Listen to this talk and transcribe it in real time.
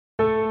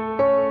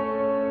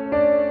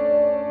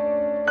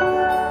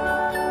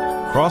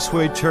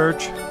Crossway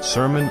Church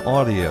Sermon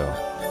Audio.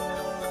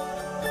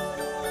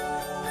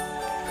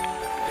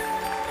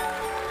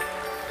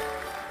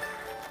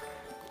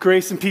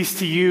 Grace and peace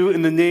to you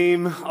in the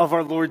name of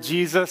our Lord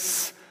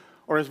Jesus,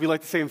 or as we like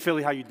to say in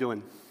Philly, how you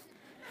doing?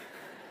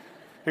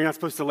 You're not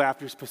supposed to laugh,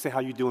 you're supposed to say how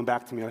you doing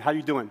back to me. How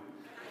you doing?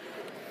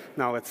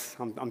 No,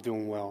 I'm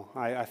doing well.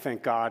 I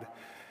thank God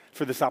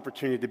for this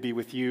opportunity to be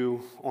with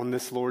you on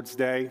this Lord's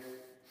Day.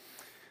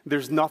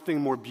 There's nothing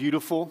more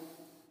beautiful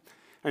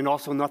and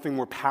also nothing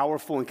more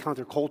powerful and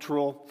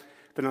countercultural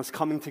than us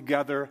coming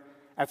together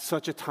at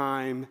such a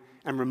time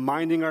and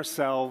reminding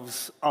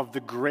ourselves of the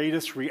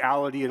greatest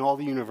reality in all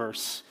the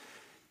universe: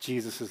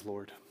 Jesus is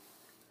Lord.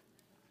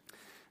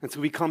 And so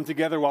we come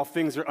together while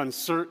things are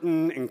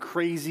uncertain and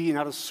crazy and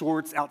out of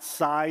sorts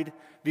outside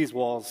these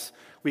walls.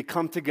 We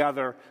come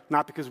together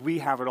not because we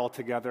have it all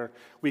together.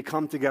 We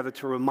come together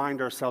to remind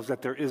ourselves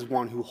that there is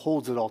one who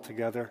holds it all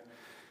together,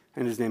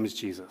 and his name is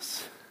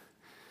Jesus.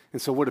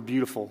 And so what a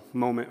beautiful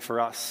moment for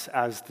us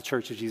as the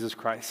Church of Jesus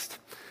Christ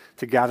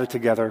to gather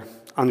together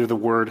under the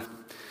Word,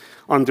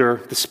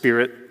 under the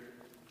Spirit,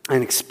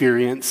 and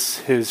experience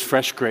his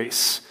fresh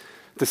grace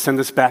to send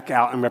us back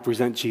out and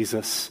represent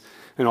Jesus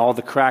in all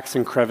the cracks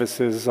and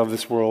crevices of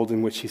this world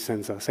in which he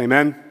sends us.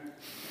 Amen?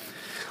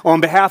 On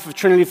behalf of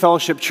Trinity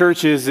Fellowship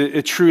Churches,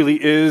 it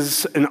truly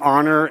is an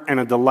honor and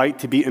a delight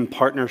to be in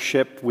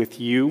partnership with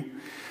you.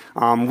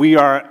 We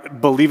are,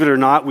 believe it or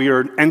not, we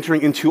are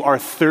entering into our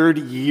third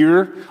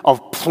year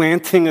of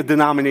planting a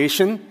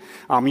denomination.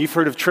 You've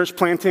heard of church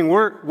planting.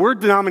 We're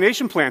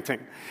denomination planting.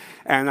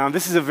 And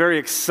this is a very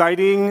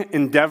exciting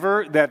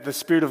endeavor that the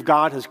Spirit of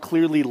God has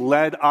clearly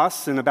led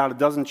us and about a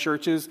dozen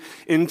churches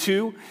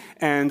into.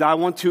 And I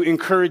want to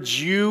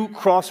encourage you,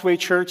 Crossway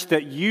Church,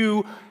 that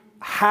you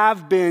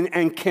have been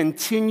and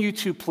continue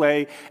to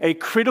play a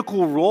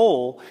critical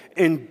role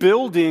in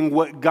building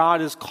what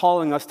God is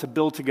calling us to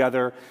build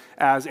together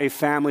as a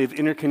family of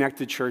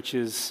interconnected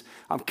churches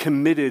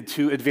committed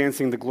to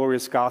advancing the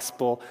glorious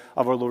gospel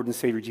of our Lord and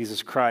Savior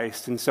Jesus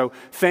Christ. And so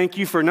thank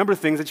you for a number of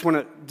things. I just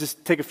want to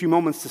take a few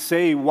moments to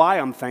say why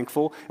I'm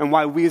thankful and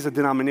why we as a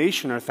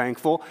denomination are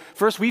thankful.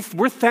 First,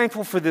 we're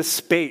thankful for this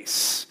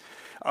space.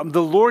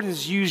 The Lord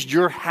has used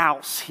your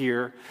house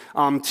here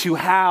to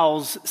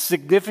house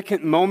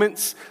significant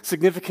moments,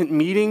 significant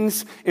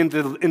meetings in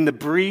the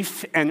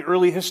brief and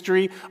early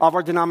history of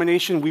our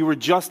denomination. We were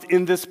just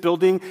in this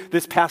building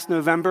this past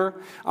November,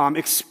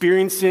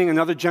 experiencing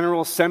another General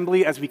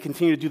Assembly as we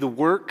continue to do the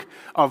work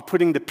of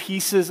putting the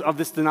pieces of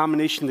this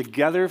denomination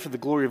together for the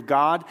glory of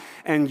God.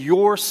 And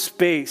your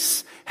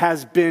space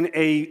has been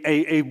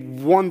a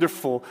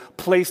wonderful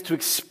place to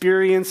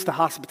experience the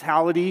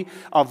hospitality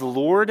of the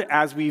Lord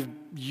as we've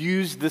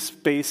use this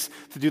space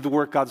to do the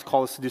work God's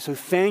called us to do. So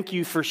thank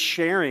you for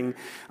sharing.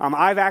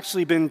 I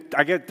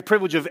get the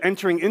privilege of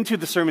entering into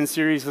the sermon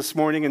series this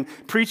morning and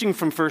preaching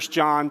from 1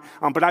 John,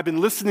 but I've been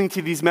listening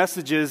to these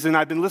messages and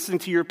I've been listening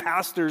to your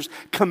pastors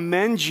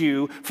commend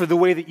you for the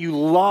way that you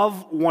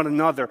love one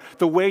another,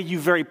 the way you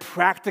very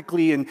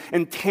practically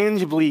and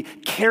tangibly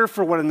care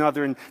for one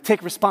another and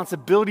take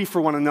responsibility for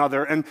one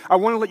another. And I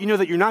want to let you know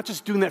that you're not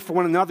just doing that for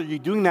one another, you're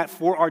doing that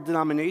for our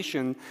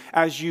denomination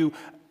as you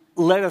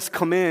let us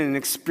come in and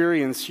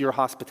experience your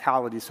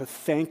hospitality. So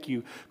thank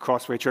you,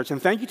 Crossway Church. And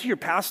thank you to your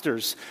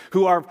pastors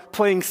who are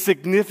playing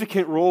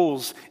significant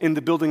roles in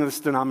the building of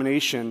this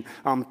denomination.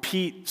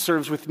 Pete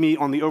serves with me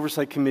on the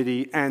oversight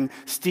committee, and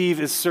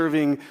Steve is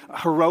serving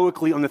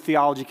heroically on the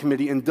theology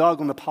committee, and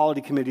Doug on the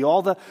polity committee.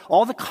 All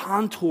the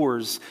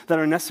contours that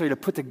are necessary to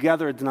put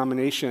together a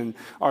denomination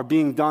are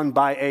being done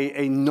by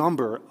a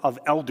number of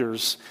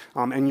elders,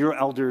 and your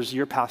elders,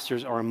 your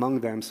pastors are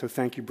among them. So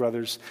thank you,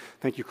 brothers.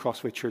 Thank you,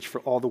 Crossway Church,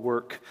 for all the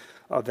work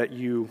that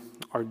you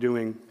are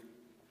doing.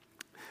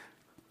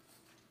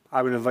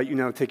 I would invite you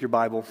now to take your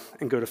Bible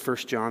and go to 1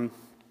 John.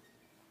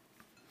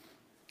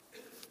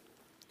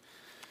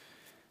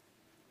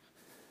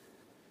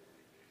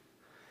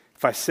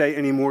 If I say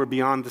any more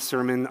beyond the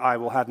sermon, I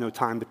will have no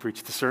time to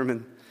preach the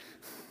sermon.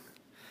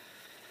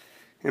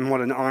 And what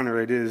an honor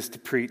it is to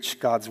preach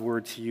God's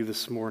word to you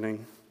this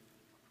morning.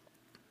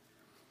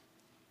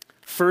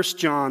 1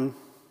 John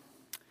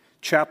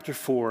chapter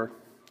 4,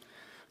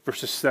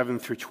 verses 7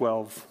 through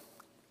 12.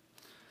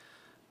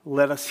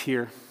 Let us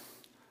hear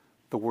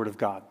the word of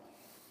God.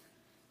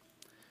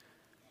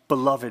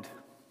 Beloved,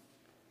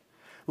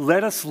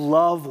 let us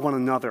love one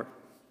another,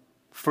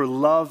 for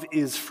love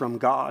is from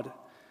God.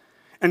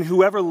 And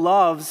whoever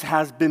loves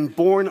has been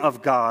born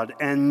of God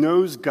and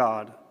knows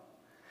God.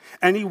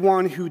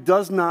 Anyone who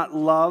does not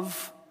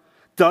love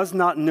does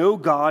not know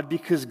God,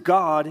 because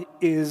God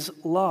is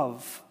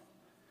love.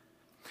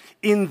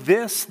 In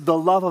this, the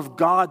love of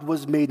God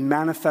was made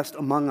manifest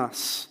among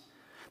us,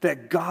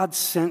 that God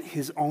sent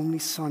his only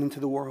Son into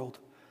the world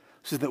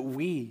so that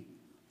we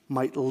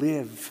might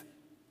live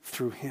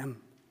through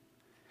him.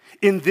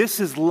 In this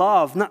is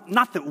love,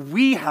 not that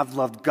we have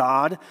loved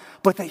God,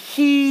 but that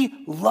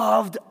he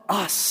loved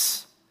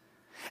us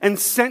and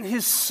sent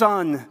his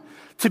Son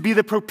to be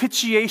the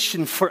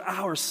propitiation for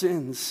our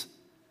sins.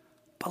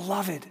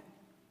 Beloved,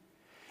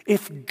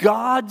 If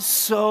God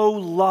so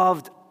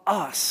loved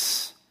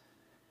us,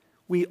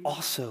 we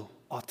also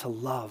ought to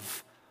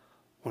love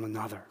one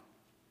another.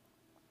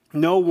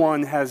 No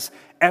one has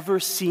ever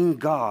seen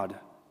God.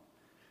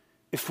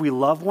 If we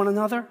love one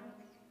another,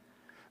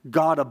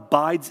 God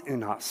abides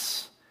in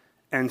us,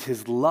 and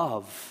his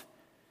love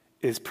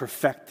is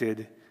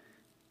perfected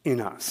in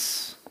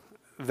us.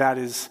 That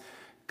is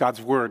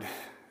God's word.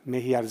 May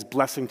he add his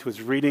blessing to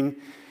his reading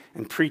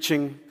and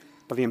preaching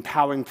by the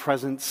empowering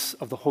presence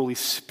of the Holy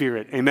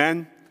Spirit.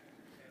 Amen?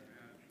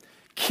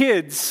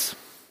 Kids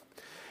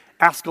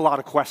ask a lot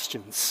of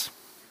questions.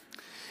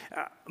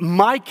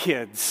 My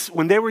kids,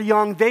 when they were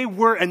young, they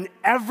were an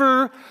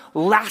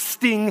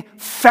everlasting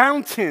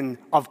fountain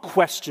of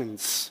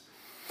questions.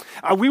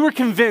 We were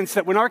convinced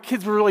that when our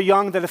kids were really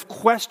young, that if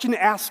question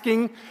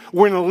asking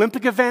were an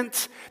Olympic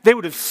event, they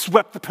would have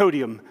swept the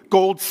podium,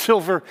 gold,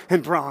 silver,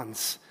 and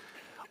bronze.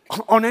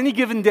 On any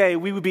given day,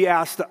 we would be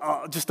asked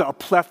just a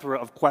plethora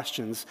of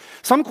questions.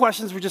 Some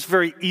questions were just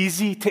very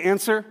easy to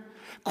answer.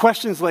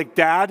 Questions like,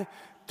 Dad,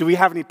 do we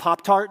have any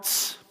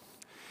Pop-Tarts?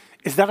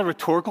 Is that a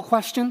rhetorical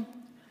question?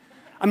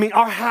 I mean,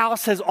 our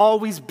house has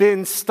always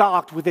been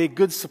stocked with a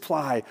good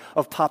supply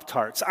of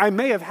Pop-Tarts. I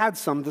may have had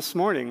some this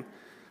morning,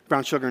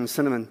 brown sugar and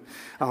cinnamon.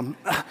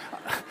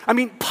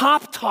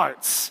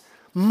 Pop-Tarts,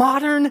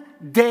 modern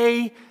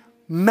day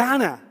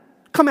manna.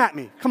 Come at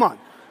me, come on.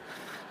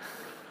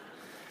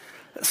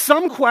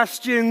 Some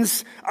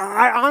questions,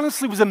 I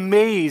honestly was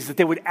amazed that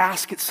they would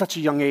ask at such a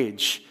young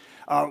age.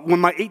 When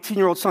my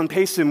 18-year-old son,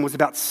 Payson, was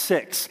about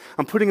 6,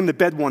 I'm putting him to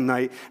bed one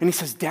night, and he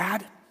says,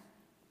 Dad,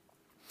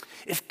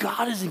 if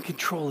God is in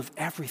control of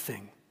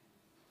everything,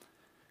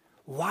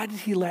 why did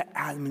he let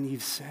Adam and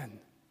Eve sin?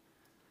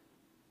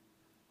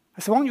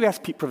 I said, why don't you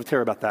ask Pete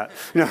Privatera about that?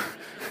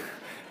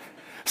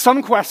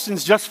 Some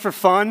questions, just for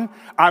fun,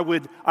 I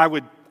would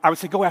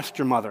say, go ask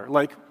your mother.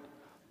 Like,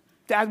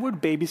 Dad, where do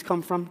babies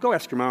come from? Go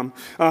ask your mom.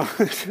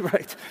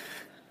 Right.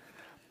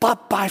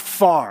 But by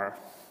far,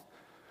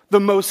 the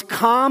most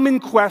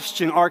common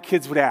question our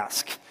kids would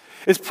ask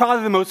is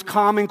probably the most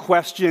common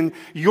question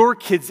your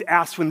kids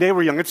asked when they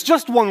were young. It's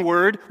just one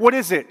word. What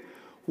is it?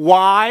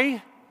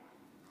 Why?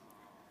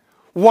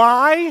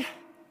 Why?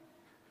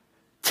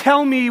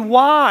 Tell me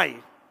why.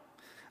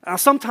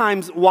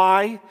 Sometimes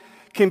why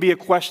can be a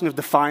question of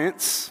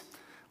defiance,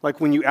 like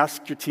when you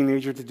ask your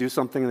teenager to do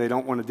something and they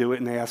don't want to do it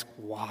and they ask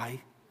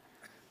why.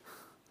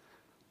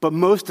 But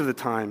most of the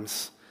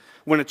times,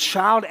 when a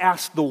child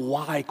asks the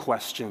why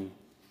question,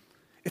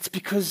 it's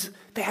because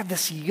they have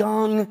this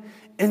young,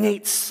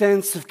 innate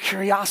sense of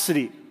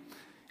curiosity,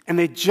 and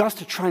they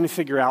just are trying to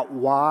figure out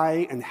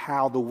why and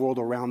how the world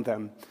around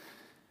them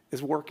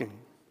is working.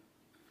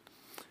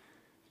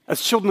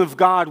 As children of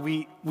God,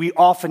 we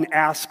often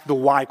ask the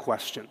why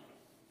question.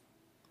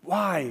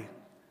 Why,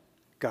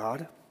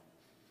 God?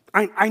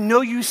 I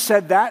know you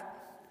said that.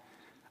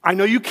 I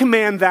know you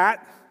command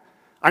that.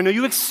 I know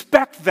you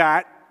expect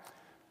that.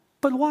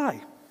 But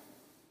why?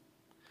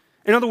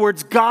 In other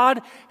words,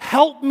 God,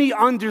 help me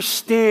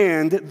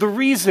understand the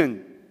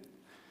reason.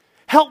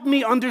 Help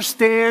me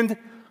understand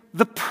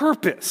the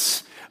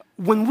purpose.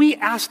 When we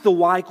ask the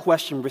why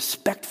question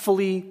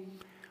respectfully,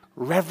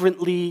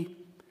 reverently,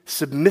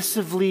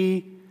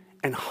 submissively,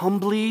 and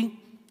humbly,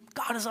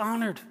 God is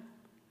honored.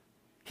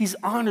 He's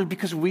honored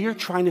because we are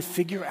trying to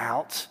figure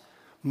out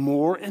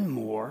more and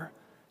more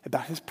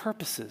about his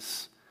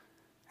purposes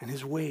and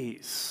his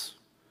ways.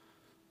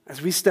 As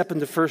we step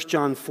into 1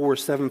 John 4,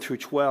 7 through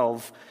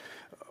 12,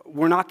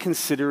 we're not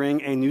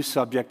considering a new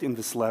subject in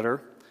this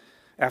letter.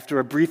 After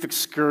a brief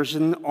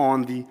excursion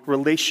on the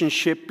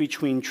relationship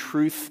between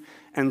truth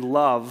and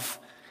love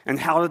and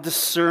how to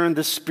discern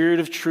the spirit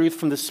of truth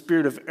from the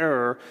spirit of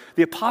error,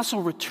 the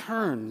apostle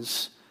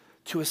returns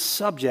to a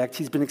subject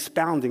he's been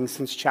expounding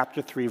since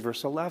chapter 3,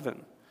 verse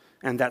 11.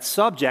 And that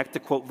subject, to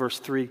quote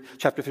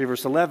chapter 3,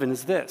 verse 11,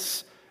 is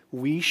this: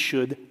 we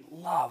should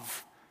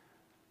love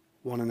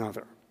one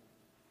another.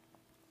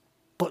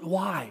 But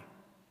why?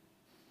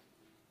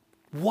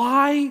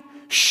 Why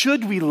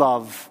should we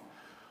love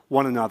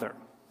one another?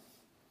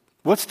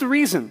 What's the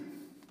reason?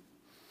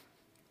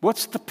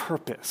 What's the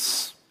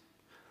purpose?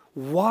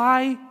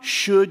 Why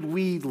should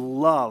we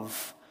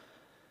love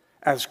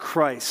as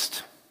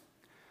Christ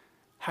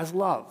has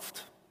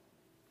loved?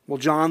 Well,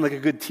 John, like a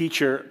good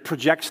teacher,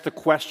 projects the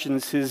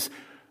questions his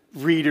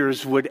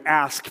readers would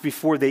ask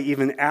before they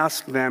even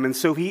ask them, and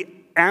so he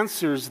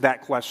answers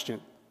that question.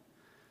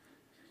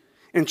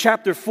 In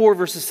chapter 4,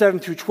 verses 7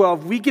 through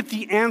 12, we get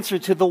the answer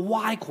to the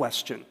why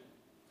question.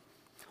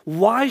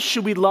 Why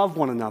should we love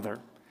one another?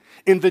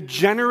 In the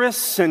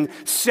generous and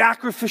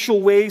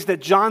sacrificial ways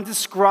that John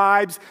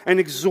describes and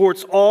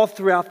exhorts all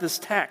throughout this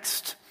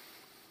text.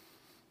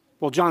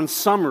 Well, John's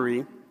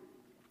summary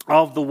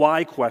of the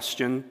why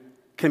question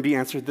can be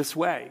answered this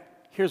way.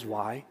 Here's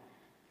why.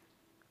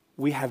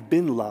 We have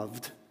been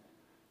loved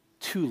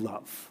to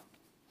love.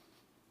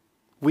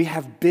 We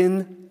have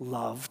been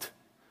loved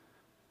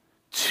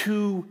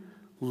to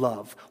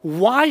love.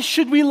 Why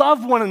should we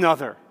love one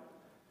another?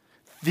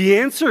 The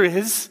answer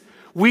is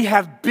we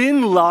have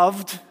been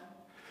loved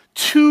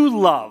To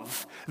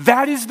love.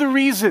 That is the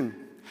reason.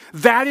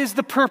 That is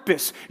the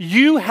purpose.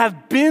 You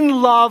have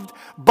been loved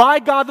by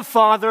God the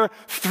Father,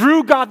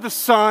 through God the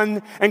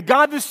Son, and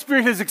God the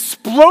Spirit has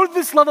exploded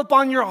this love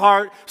upon your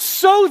heart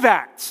so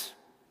that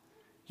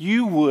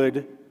you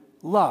would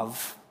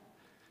love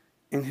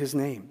in his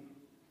name.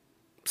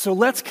 So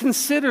let's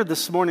consider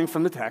this morning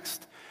from the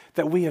text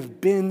that we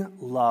have been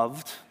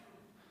loved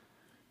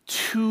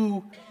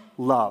to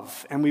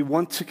love. And we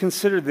want to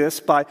consider this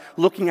by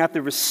looking at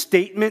the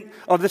restatement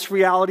of this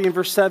reality in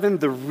verse 7,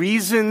 the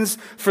reasons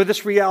for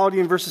this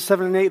reality in verses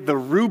 7 and 8, the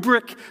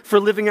rubric for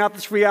living out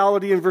this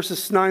reality in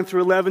verses 9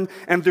 through 11,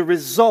 and the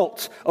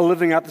result of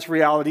living out this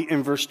reality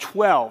in verse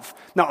 12.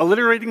 Now,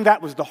 alliterating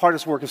that was the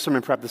hardest work of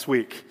sermon prep this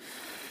week.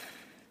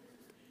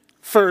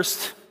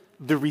 First,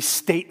 the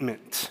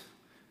restatement.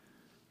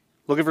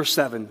 Look at verse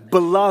 7.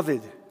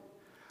 Beloved,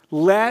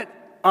 let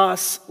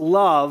us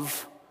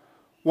love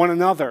one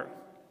another.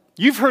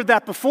 You've heard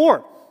that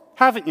before,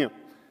 haven't you?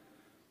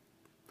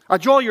 I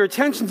draw your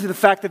attention to the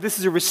fact that this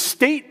is a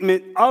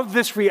restatement of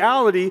this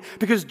reality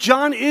because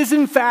John is,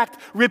 in fact,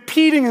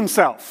 repeating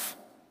himself.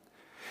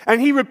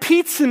 And he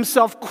repeats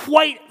himself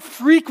quite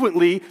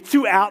frequently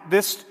throughout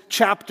this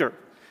chapter.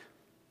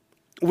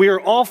 We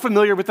are all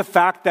familiar with the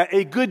fact that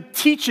a good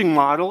teaching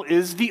model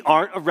is the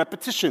art of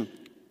repetition.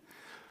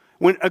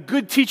 When a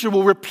good teacher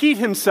will repeat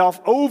himself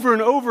over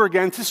and over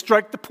again to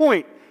strike the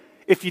point.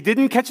 If you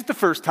didn't catch it the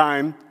first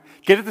time,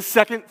 get it the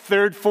second,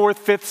 third, fourth,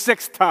 fifth,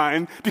 sixth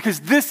time,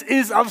 because this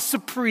is of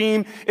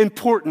supreme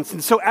importance.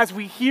 And so as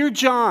we hear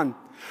John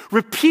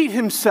repeat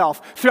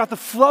himself throughout the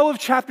flow of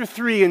chapter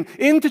 3 and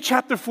into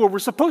chapter 4, we're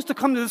supposed to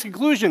come to this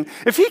conclusion.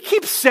 If he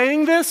keeps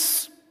saying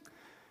this,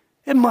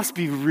 it must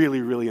be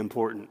really, really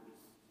important.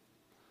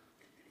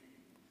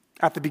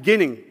 At the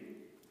beginning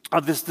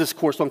of this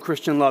discourse on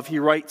Christian love, he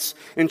writes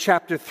in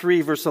chapter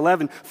 3, verse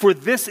 11, "For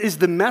this is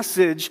the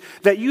message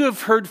that you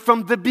have heard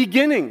from the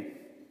beginning,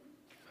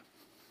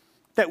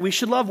 that we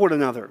should love one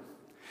another."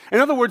 In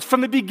other words,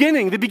 from the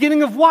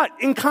beginning of what?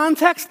 In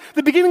context,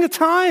 the beginning of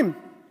time,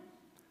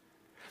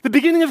 the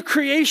beginning of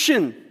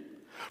creation.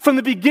 From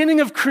the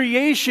beginning of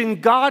creation,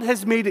 God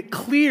has made it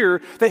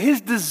clear that his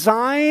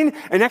design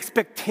and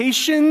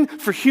expectation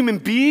for human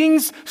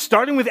beings,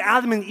 starting with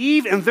Adam and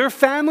Eve and their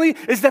family,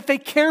 is that they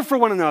care for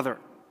one another.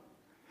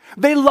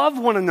 They love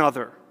one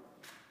another.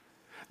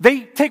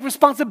 They take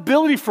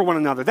responsibility for one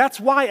another. That's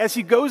why, as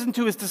he goes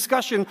into his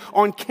discussion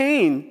on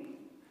Cain,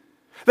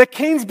 that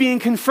Cain's being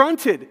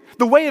confronted.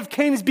 The way of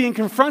Cain is being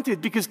confronted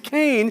because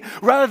Cain,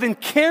 rather than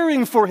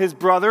caring for his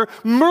brother,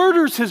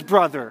 murders his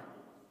brother.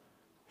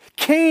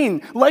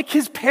 Cain, like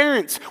his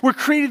parents, were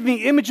created in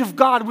the image of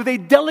God with a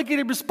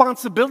delegated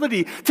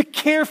responsibility to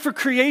care for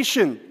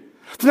creation.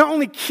 To not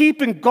only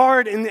keep and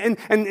guard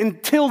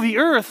and till the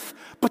earth,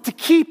 but to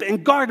keep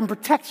and guard and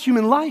protect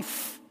human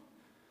life.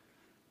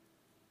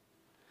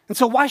 And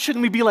so why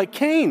shouldn't we be like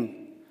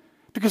Cain?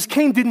 Because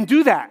Cain didn't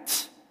do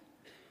that.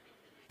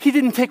 He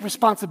didn't take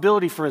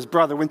responsibility for his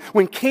brother.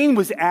 When Cain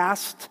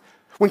asked,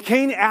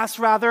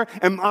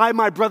 am I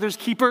my brother's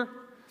keeper?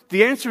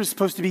 The answer is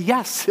supposed to be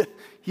yes.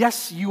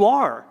 Yes, you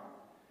are.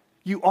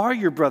 You are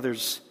your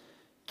brother's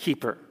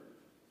keeper.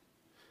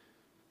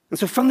 And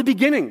so from the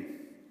beginning,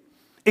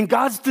 in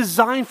God's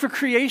design for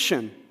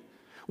creation,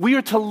 we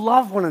are to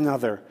love one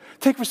another,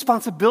 take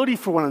responsibility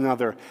for one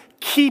another,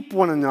 keep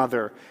one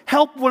another,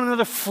 help one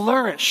another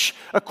flourish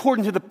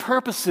according to the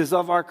purposes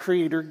of our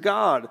Creator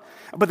God.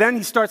 But then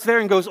he starts there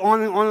and goes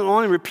on and on and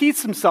on and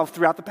repeats himself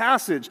throughout the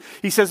passage.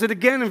 He says it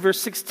again in verse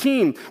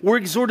 16. We're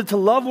exhorted to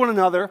love one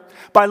another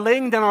by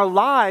laying down our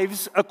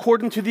lives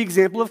according to the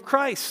example of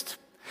Christ.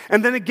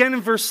 And then again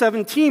in verse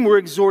 17, we're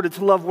exhorted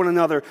to love one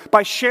another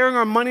by sharing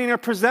our money and our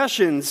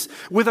possessions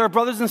with our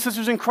brothers and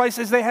sisters in Christ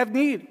as they have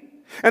need.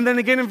 And then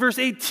again in verse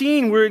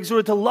 18, we're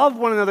exhorted to love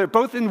one another,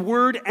 both in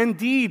word and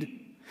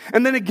deed.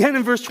 And then again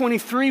in verse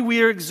 23,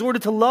 we are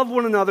exhorted to love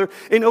one another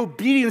in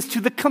obedience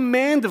to the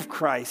command of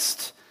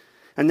Christ.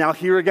 And now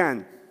here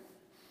again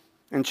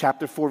in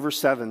chapter 4, verse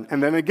 7.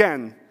 And then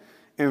again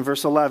in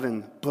verse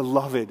 11,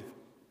 beloved,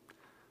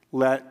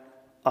 let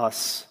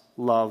us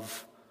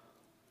love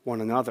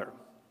one another.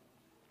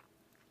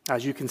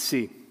 As you can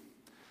see,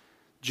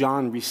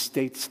 John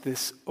restates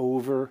this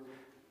over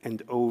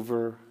and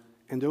over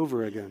and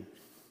over again.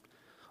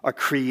 Our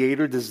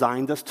Creator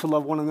designed us to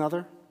love one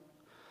another.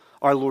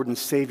 Our Lord and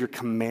Savior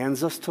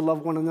commands us to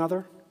love one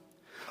another.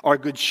 Our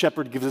Good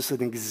Shepherd gives us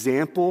an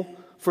example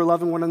for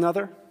loving one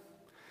another.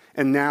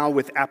 And now,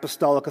 with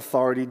apostolic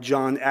authority,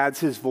 John adds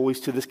his voice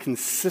to this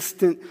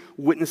consistent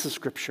witness of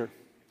Scripture.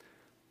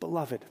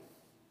 Beloved,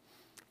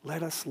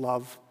 let us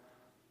love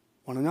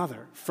one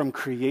another. From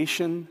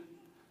creation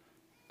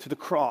to the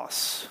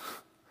cross,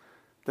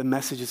 the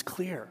message is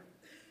clear.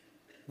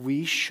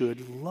 We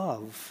should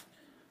love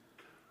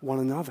one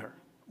another.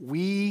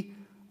 We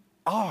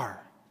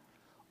are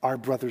our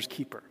brother's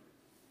keeper.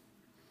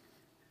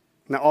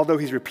 Now, although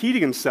he's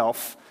repeating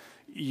himself,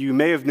 you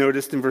may have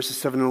noticed in verses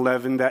 7 and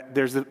 11 that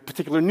there's a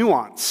particular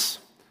nuance.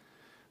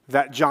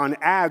 that John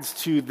adds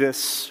to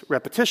this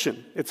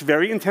repetition. It's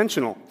very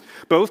intentional.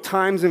 Both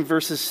times in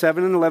verses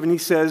 7 and 11, he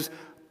says,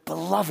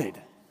 "Beloved,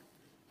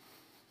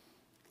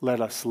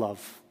 let us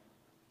love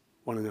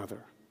one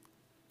another."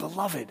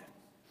 Beloved.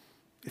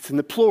 It's in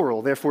the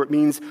plural, therefore it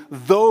means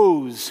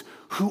those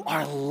who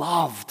are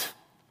loved.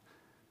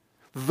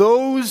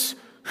 Those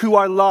who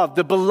are loved.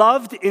 The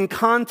beloved in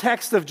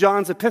context of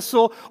John's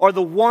epistle are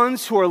the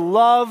ones who are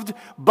loved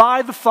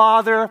by the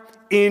Father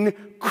in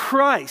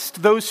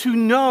Christ. Those who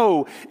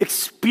know,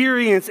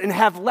 experience, and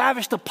have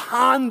lavished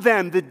upon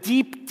them the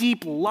deep,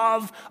 deep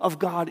love of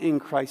God in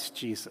Christ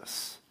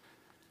Jesus.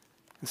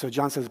 And so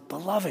John says,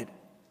 beloved,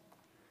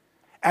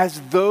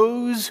 as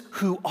those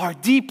who are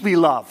deeply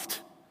loved,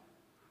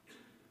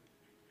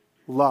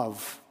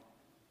 love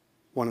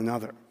one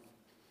another.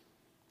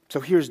 So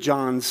here's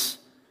John's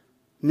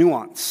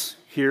nuance.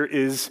 Here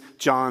is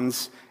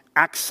John's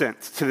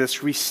accent to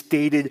this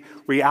restated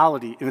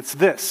reality. And it's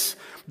this: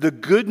 the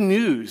good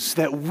news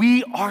that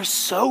we are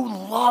so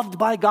loved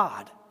by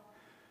God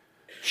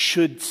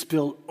should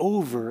spill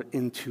over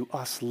into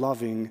us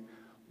loving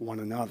one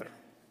another.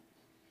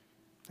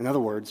 In other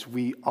words,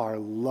 we are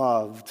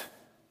loved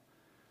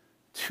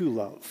to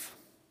love.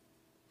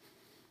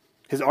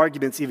 His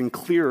argument's even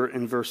clearer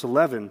in verse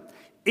 11.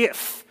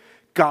 If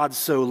God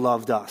so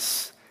loved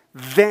us,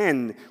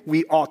 then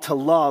we ought to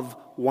love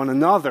one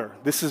another.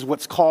 This is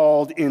what's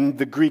called in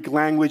the Greek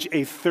language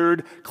a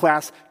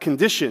third-class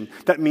condition.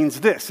 That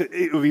means this.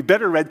 It would be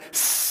better read,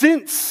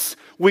 since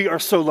we are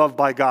so loved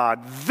by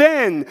God,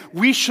 then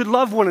we should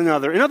love one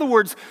another. In other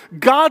words,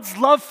 God's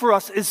love for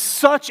us is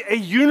such a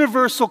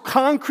universal,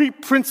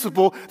 concrete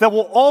principle that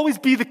will always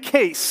be the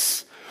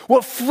case.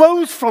 What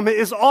flows from it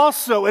is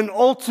also an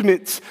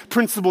ultimate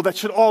principle that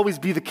should always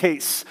be the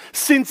case.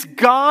 Since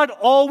God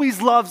always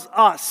loves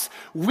us,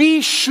 we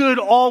should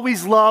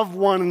always love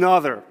one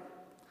another.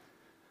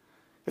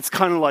 It's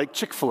kind of like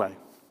Chick-fil-A.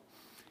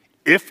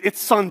 If it's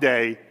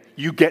Sunday,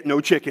 you get no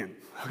chicken,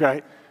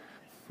 okay?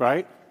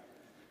 Right?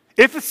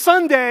 If it's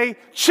Sunday,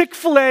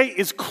 Chick-fil-A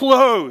is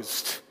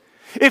closed.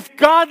 If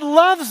God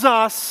loves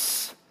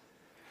us,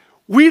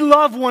 we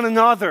love one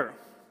another.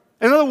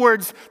 In other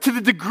words, to the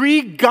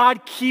degree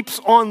God keeps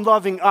on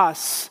loving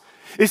us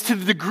is to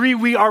the degree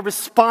we are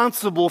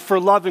responsible for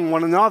loving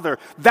one another.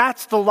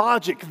 That's the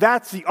logic.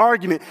 That's the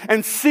argument.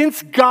 And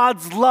since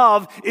God's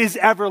love is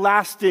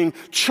everlasting,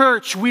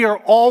 church, we are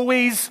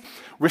always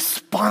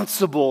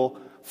responsible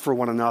for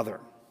one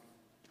another.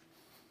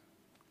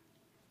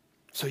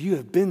 So you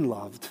have been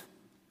loved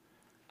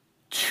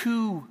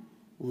to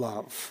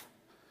love.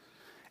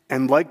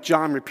 And like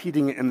John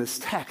repeating it in this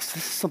text,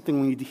 this is something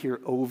we need to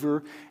hear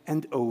over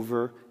and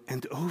over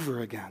and over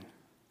again.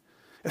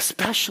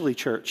 Especially,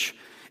 church,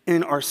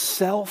 in our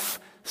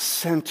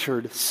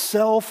self-centered,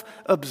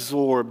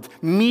 self-absorbed,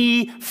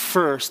 me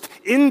first,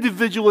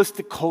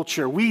 individualistic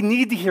culture. We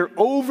need to hear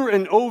over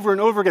and over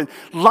and over again.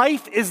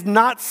 Life is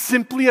not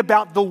simply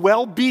about the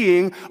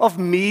well-being of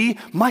me,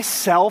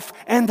 myself,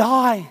 and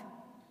I.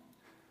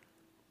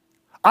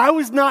 I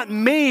was not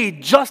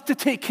made just to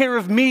take care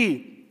of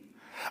me.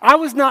 I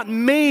was not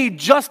made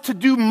just to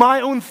do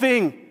my own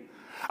thing.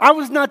 I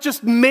was not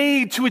just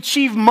made to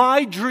achieve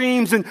my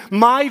dreams and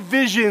my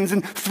visions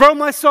and throw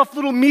myself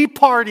little me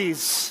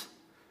parties.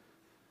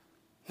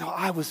 No,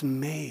 I was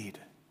made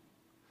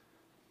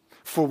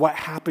for what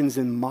happens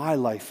in my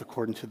life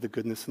according to the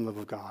goodness and love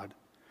of God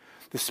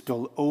to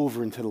spill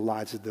over into the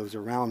lives of those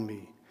around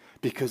me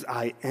because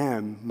I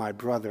am my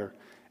brother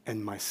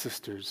and my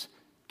sister's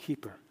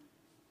keeper.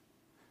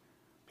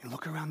 And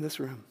look around this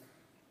room.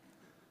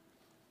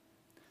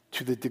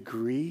 To the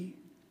degree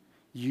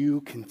you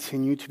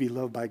continue to be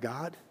loved by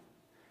God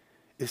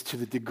is to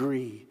the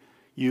degree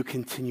you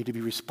continue to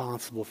be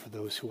responsible for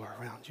those who are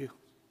around you.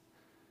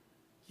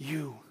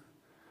 You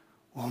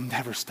will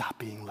never stop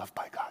being loved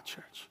by God,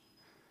 church.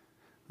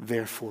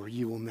 Therefore,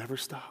 you will never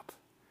stop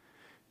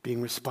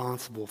being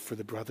responsible for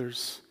the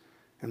brothers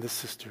and the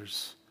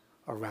sisters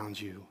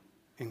around you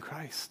in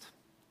Christ.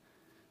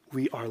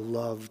 We are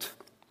loved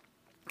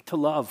to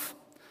love.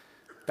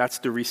 That's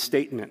the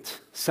restatement.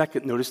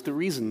 Second, notice the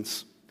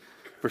reasons.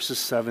 Verses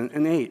 7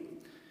 and 8.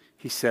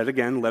 He said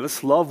again, let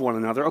us love one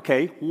another.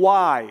 Okay,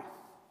 why?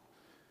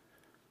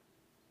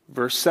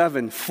 Verse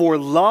 7, for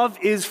love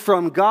is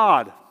from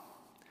God,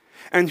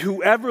 and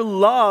whoever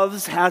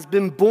loves has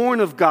been born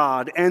of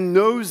God and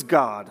knows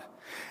God.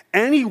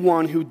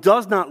 Anyone who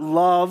does not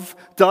love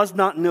does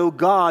not know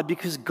God,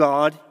 because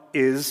God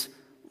is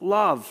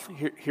love.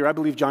 Here I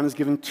believe John is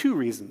given two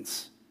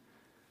reasons.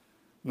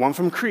 One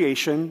from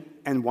creation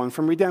and one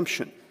from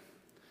redemption.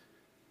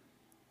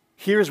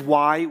 Here's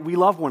why we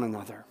love one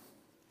another.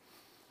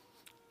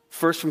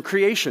 First, from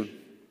creation.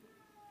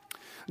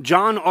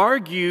 John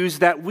argues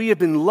that we have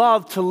been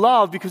loved to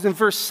love because in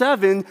verse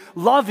 7,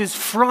 love is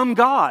from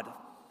God.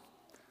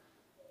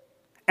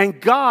 And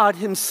God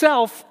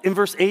himself, in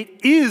verse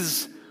 8,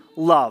 is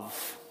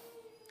love.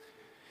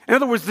 In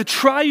other words, the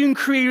triune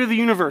creator of the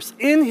universe,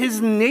 in his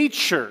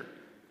nature,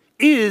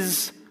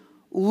 is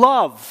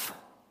love.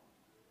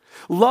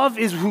 Love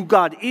is who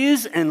God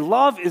is, and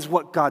love is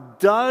what God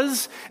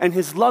does, and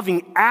his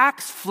loving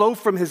acts flow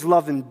from his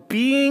love and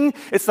being.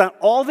 It's not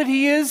all that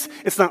he is,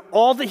 it's not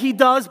all that he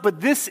does,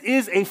 but this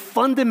is a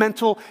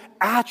fundamental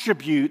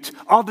attribute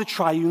of the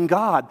triune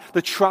God.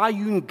 The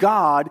triune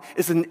God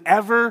is an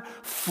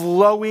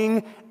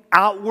ever-flowing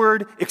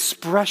outward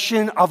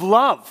expression of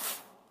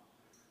love.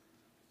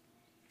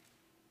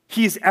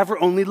 He is ever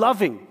only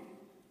loving.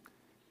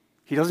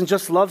 He doesn't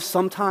just love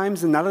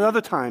sometimes and not at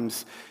other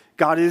times.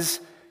 God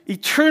is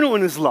eternal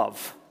in his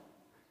love.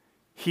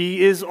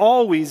 He is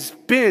always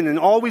been and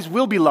always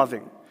will be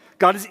loving.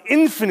 God is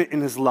infinite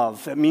in his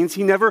love. That means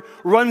he never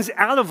runs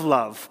out of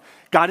love.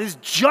 God is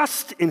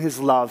just in his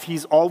love.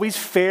 He's always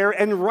fair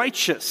and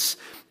righteous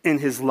in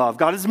his love.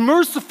 God is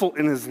merciful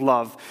in his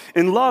love.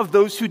 In love,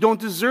 those who don't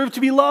deserve to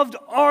be loved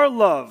are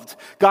loved.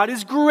 God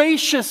is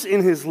gracious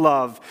in his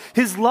love.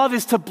 His love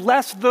is to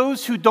bless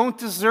those who don't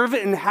deserve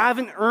it and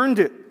haven't earned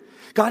it.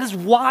 God is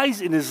wise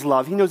in his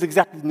love. He knows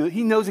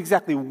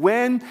exactly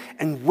when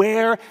and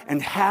where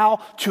and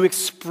how to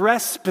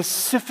express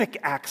specific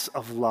acts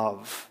of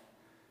love.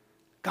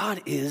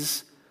 God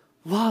is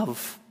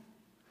love.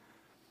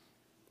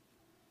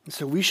 And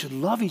so we should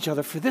love each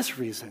other for this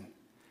reason.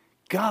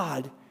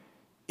 God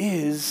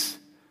is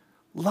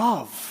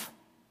love.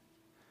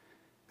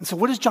 And so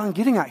what is John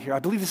getting at here? I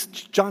believe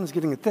John is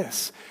getting at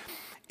this.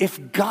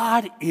 If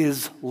God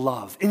is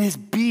love, in his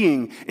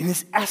being, in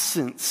his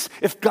essence,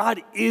 if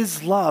God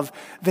is love,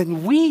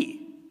 then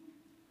we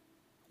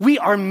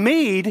are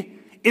made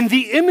in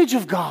the image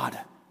of God.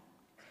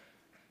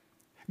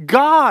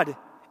 God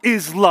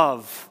is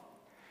love,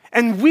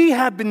 and we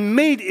have been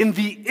made in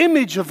the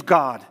image of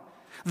God.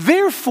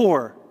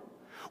 Therefore,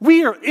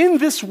 we are in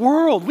this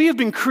world. We have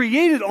been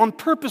created on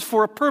purpose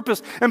for a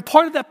purpose. And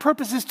part of that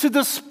purpose is to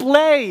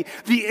display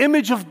the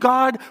image of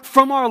God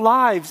from our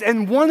lives.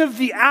 And one of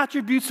the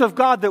attributes of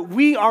God that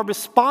we are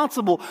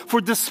responsible for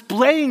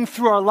displaying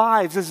through our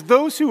lives as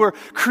those who are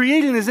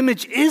created in his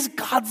image is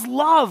God's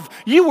love.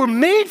 You were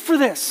made for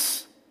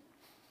this.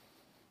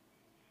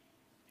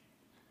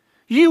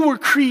 You were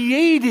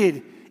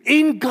created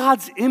in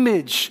God's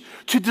image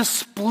to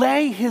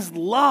display his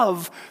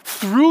love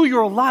through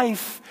your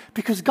life.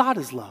 Because God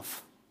is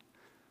love.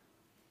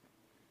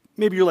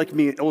 Maybe you're like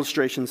me,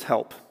 illustrations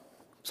help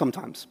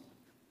sometimes.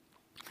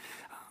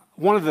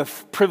 One of the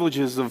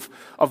privileges of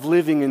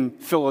living in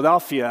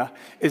Philadelphia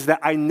is that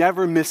I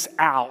never miss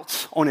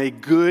out on a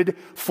good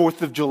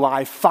 4th of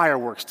July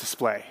fireworks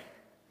display.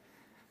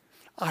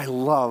 I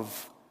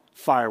love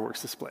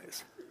fireworks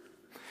displays.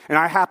 And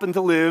I happen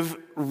to live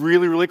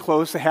really, really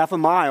close, a half a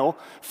mile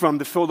from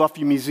the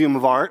Philadelphia Museum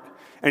of Art.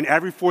 And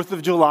every 4th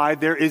of July,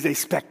 there is a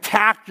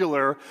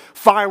spectacular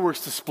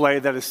fireworks display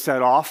that is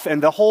set off.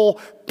 And the whole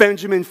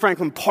Benjamin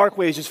Franklin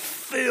Parkway is just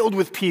filled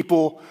with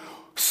people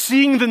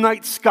seeing the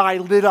night sky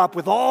lit up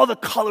with all the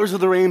colors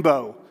of the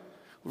rainbow.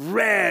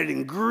 Red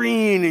and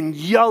green and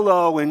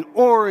yellow and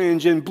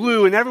orange and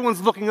blue. And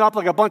everyone's looking up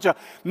like a bunch of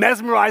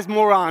mesmerized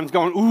morons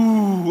going,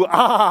 ooh,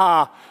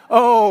 ah,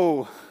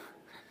 oh.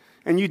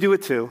 And you do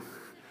it too.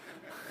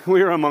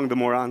 We are among the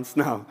morons.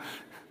 No.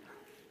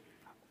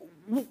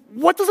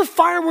 What does a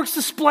fireworks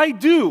display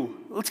do?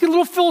 Let's get a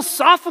little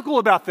philosophical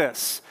about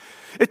this.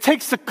 It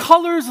takes the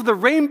colors of the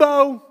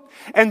rainbow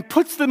and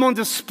puts them on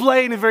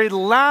display in a very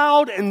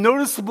loud and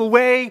noticeable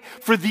way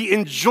for the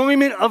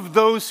enjoyment of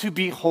those who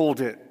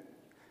behold it.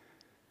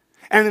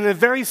 And in a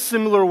very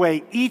similar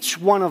way, each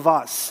one of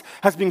us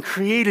has been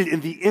created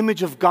in the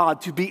image of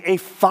God to be a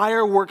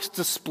fireworks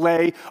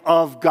display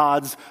of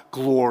God's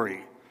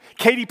glory.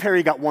 Katy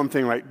Perry got one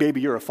thing right.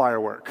 Baby, you're a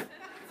firework.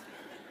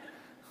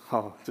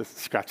 Oh, just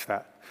scratch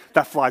that.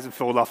 That flies in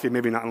Philadelphia,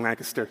 maybe not in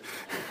Lancaster.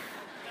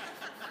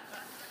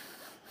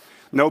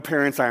 No,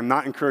 parents, I am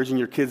not encouraging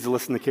your kids to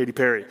listen to Katy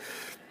Perry.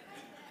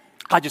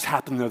 I just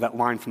happen to know that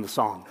line from the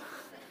song.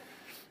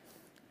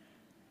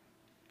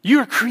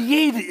 You are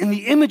created in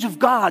the image of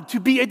God to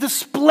be a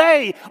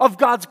display of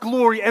God's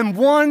glory. And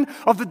one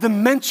of the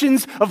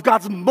dimensions of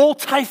God's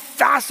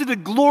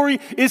multifaceted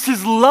glory is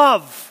his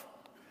love.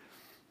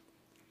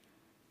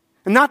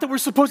 And not that we're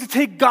supposed to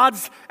take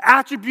God's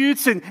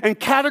attributes and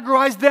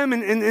categorize them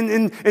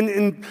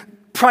in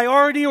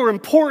priority or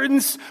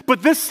importance,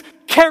 but this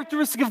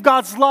characteristic of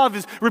God's love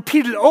is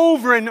repeated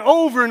over and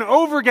over and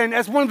over again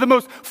as one of the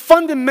most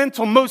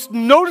fundamental, most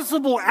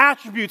noticeable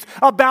attributes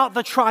about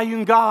the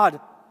triune God.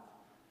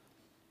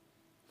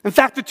 In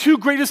fact, the two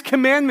greatest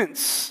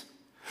commandments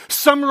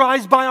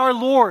summarized by our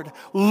Lord: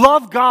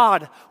 love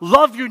God,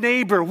 love your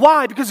neighbor.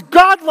 Why? Because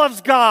God loves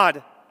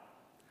God.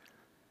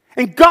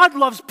 And God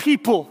loves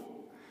people.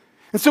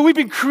 And so we've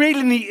been created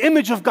in the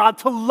image of God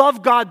to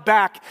love God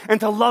back and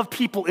to love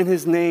people in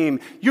his name.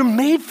 You're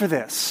made for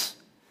this.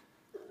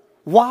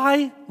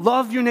 Why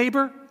love your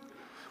neighbor?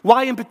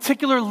 Why in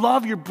particular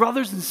love your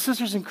brothers and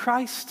sisters in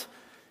Christ?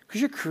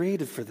 Because you're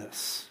created for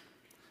this.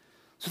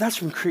 So that's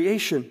from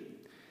creation.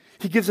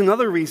 He gives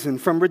another reason,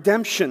 from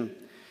redemption.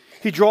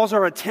 He draws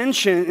our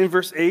attention in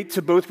verse 8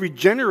 to both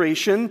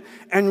regeneration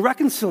and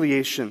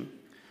reconciliation.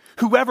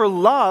 Whoever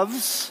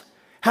loves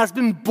has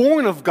been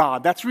born of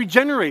God. That's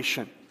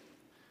regeneration.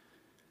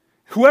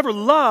 Whoever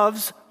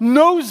loves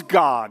knows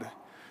God.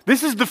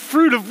 This is the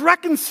fruit of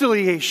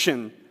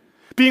reconciliation,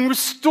 being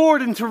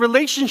restored into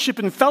relationship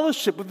and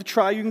fellowship with the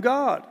triune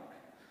God.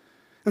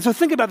 And so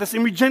think about this.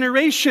 In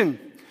regeneration,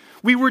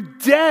 we were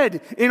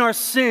dead in our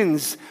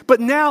sins, but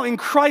now in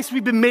Christ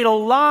we've been made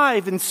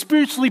alive and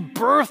spiritually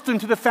birthed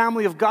into the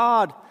family of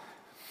God.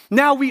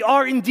 Now we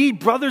are indeed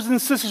brothers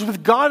and sisters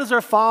with God as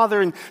our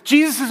Father, and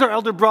Jesus is our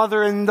elder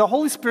brother, and the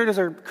Holy Spirit is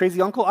our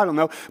crazy uncle. I don't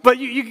know, but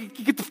you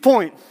get the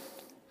point.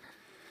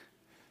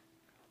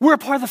 We're a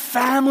part of the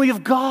family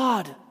of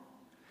God.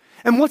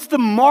 And what's the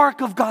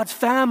mark of God's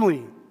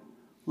family?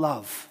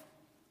 Love.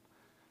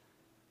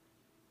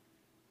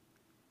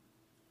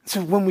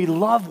 So when we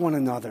love one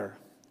another,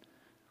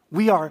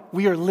 we are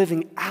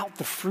living out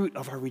the fruit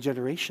of our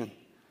regeneration,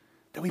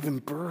 that we've been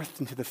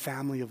birthed into the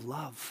family of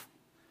love.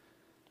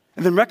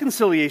 And then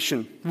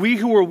reconciliation. We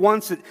who were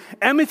once at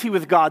enmity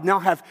with God now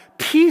have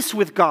peace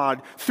with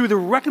God through the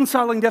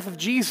reconciling death of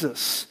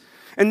Jesus.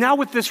 And now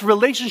with this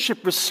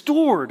relationship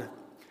restored,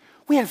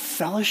 we have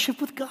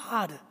fellowship with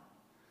God.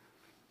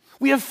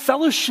 We have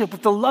fellowship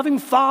with the loving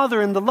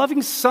Father and the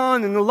loving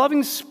Son and the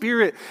loving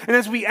Spirit. And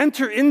as we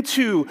enter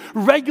into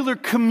regular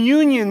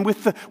communion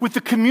with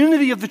the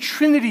community of the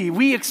Trinity,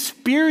 we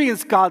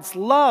experience God's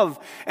love.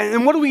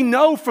 And what do we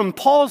know from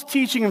Paul's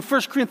teaching in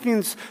 1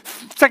 Corinthians,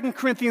 2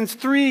 Corinthians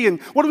 3?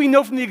 And what do we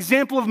know from the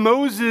example of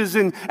Moses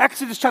in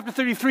Exodus chapter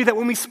 33? That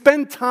when we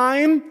spend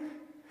time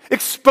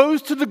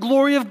exposed to the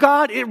glory of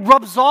God, it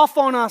rubs off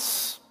on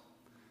us.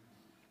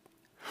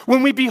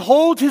 When we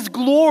behold His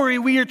glory,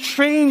 we are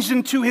changed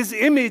into His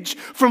image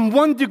from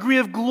one degree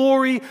of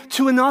glory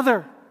to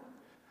another.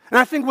 And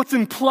I think what's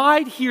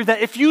implied here,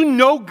 that if you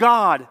know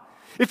God,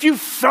 if you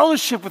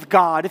fellowship with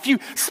God, if you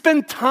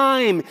spend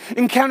time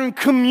encountering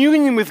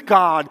communion with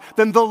God,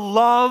 then the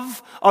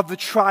love of the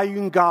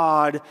triune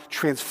God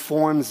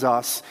transforms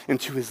us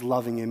into His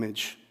loving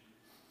image.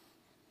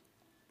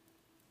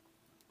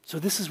 So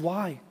this is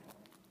why.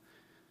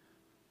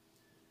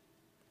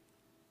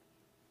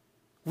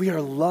 We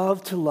are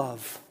loved to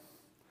love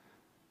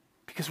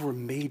because we're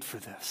made for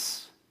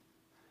this.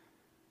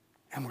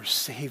 And we're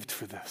saved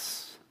for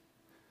this.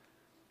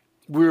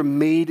 We're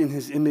made in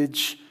His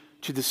image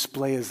to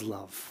display His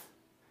love.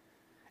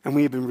 And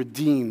we have been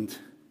redeemed,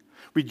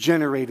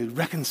 regenerated,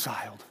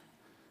 reconciled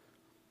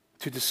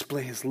to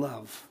display His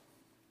love.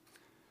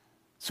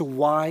 So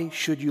why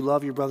should you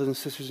love your brothers and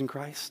sisters in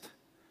Christ?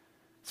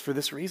 It's for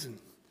this reason,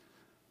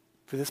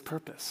 for this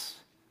purpose.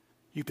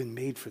 You've been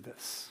made for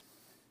this.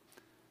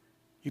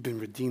 You've been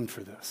redeemed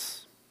for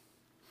this.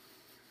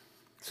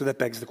 So that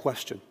begs the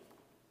question.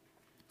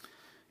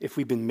 If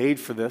we've been made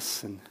for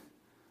this and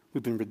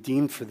we've been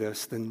redeemed for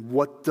this, then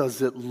what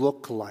does it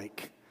look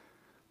like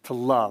to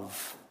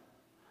love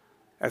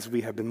as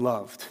we have been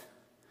loved?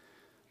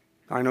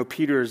 I know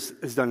Peter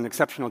has done an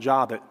exceptional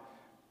job at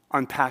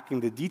unpacking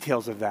the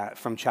details of that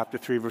from chapter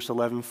 3, verse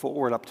 11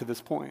 forward up to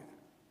this point.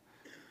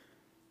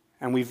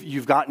 And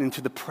you've gotten into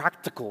the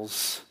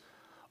practicals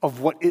of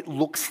what it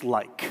looks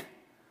like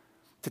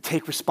to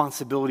take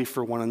responsibility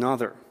for one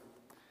another.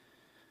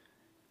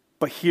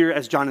 But here,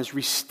 as John is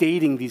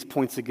restating these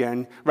points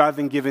again, rather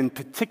than giving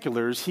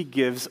particulars, he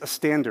gives a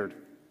standard.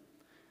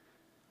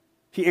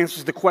 He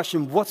answers the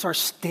question, what's our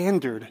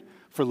standard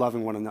for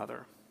loving one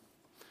another?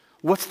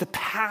 What's the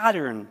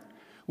pattern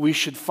we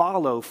should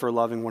follow for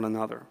loving one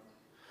another?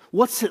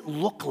 What's it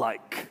look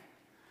like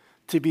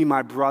to be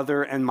my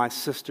brother and my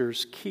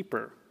sister's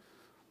keeper?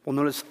 Well,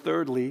 notice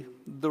thirdly,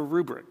 the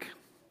rubric.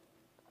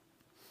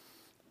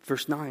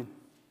 Verse 9.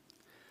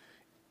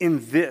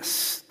 In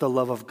this, the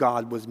love of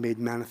God was made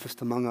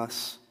manifest among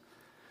us,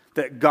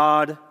 that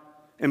God,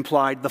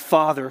 implied the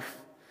Father,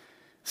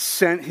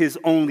 sent His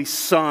only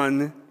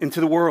Son into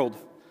the world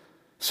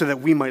so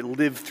that we might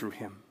live through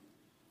Him.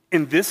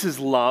 And this is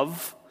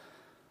love,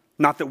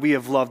 not that we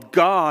have loved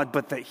God,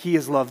 but that He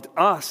has loved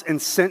us and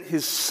sent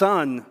His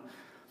Son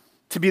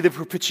to be the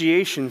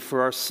propitiation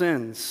for our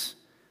sins.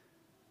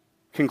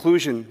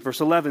 Conclusion,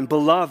 verse 11,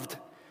 beloved,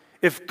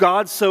 if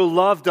God so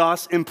loved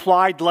us,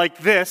 implied like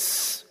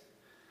this,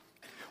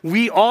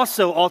 we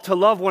also ought to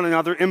love one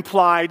another,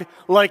 implied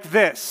like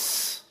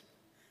this.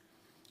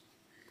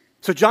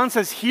 So John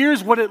says,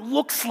 here's what it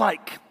looks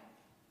like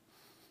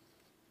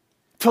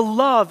to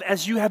love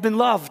as you have been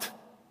loved.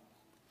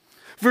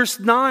 Verse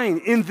 9,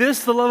 in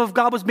this the love of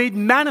God was made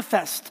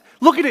manifest.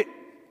 Look at it,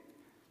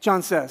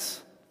 John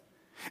says.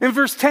 In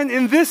verse 10,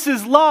 in this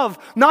is love,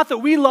 not that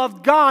we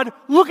loved God.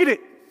 Look at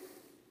it.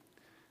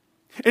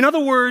 In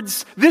other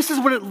words, this is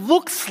what it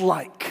looks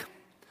like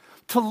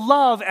to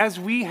love as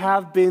we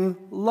have been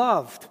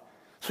loved.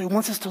 So he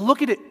wants us to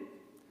look at it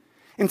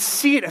and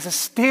see it as a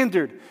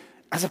standard,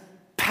 as a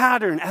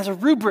pattern, as a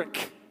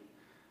rubric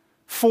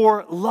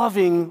for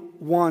loving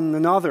one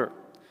another.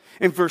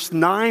 In verse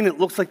 9, it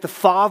looks like the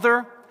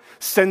Father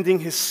sending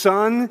His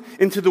Son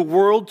into the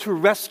world to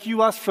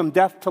rescue us from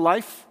death to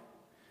life.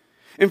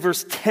 In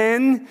verse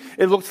 10,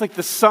 it looks like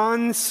the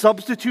Son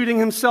substituting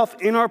himself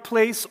in our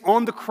place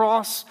on the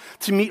cross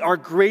to meet our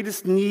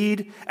greatest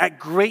need at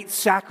great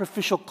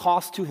sacrificial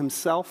cost to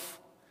himself.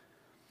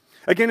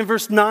 Again, in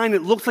verse 9,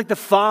 it looks like the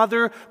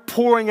Father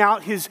pouring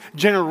out his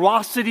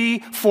generosity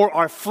for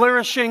our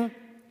flourishing.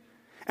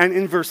 And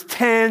in verse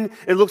 10,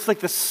 it looks like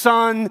the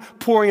Son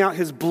pouring out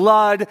his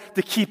blood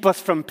to keep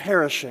us from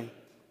perishing.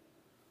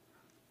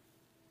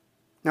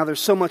 Now,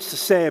 there's so much to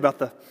say about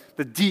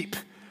the deep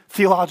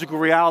theological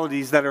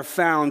realities that are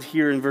found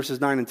here in verses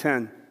 9 and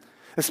 10,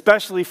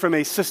 especially from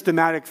a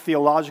systematic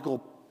theological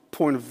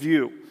point of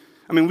view.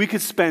 I mean, we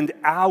could spend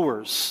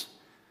hours,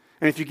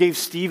 and if you gave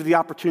Steve the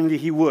opportunity,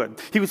 he would.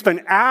 He would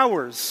spend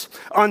hours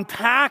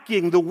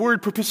unpacking the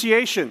word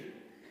propitiation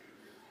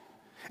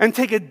and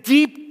take a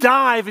deep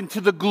dive into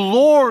the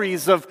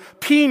glories of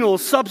penal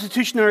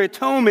substitutionary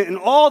atonement and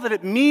all that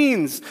it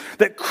means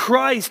that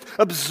Christ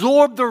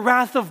absorbed the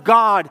wrath of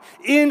God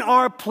in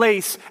our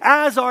place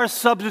as our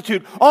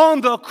substitute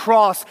on the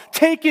cross,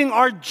 taking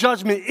our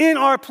judgment in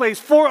our place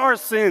for our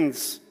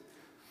sins.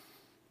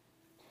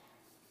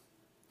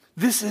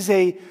 This is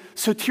a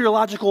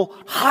soteriological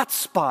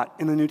hotspot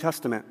in the New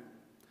Testament.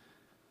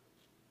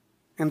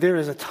 And there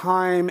is a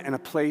time and a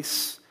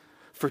place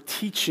for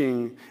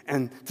teaching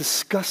and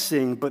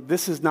discussing, but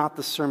this is not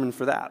the sermon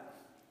for that.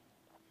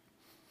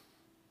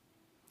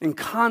 In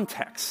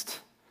context,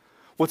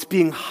 what's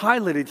being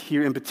highlighted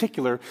here in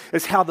particular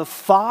is how the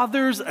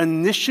Father's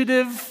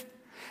initiative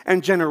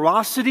and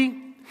generosity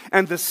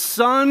and the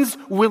Son's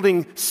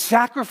willing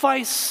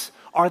sacrifice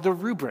are the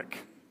rubric,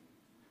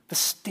 the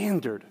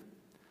standard,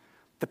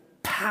 the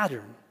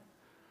pattern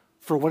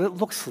for what it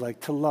looks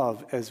like to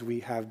love as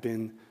we have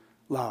been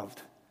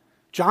loved.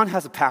 John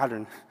has a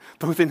pattern,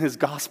 both in his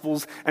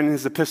Gospels and in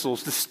his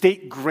epistles, to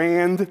state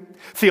grand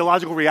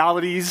theological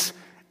realities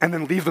and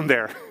then leave them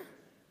there.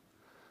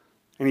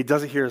 And he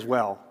does it here as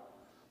well.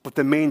 But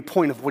the main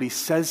point of what he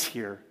says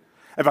here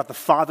about the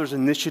Father's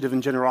initiative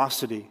and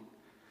generosity,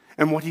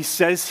 and what he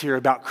says here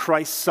about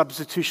Christ's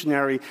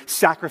substitutionary,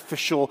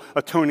 sacrificial,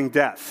 atoning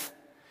death,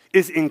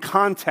 is in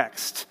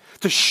context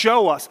to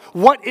show us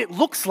what it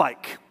looks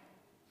like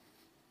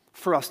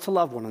for us to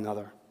love one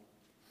another.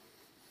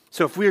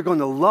 So if we are going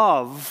to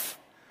love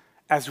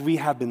as we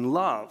have been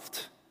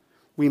loved,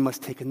 we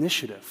must take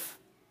initiative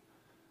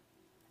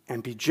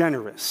and be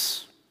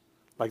generous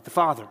like the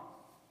Father.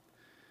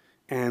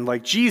 And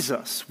like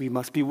Jesus, we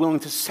must be willing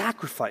to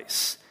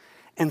sacrifice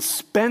and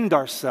spend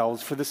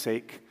ourselves for the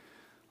sake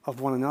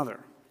of one another.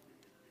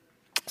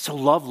 So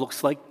love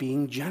looks like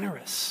being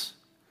generous.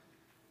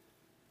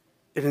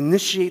 It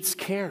initiates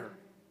care.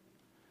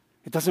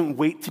 It doesn't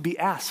wait to be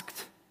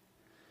asked.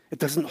 It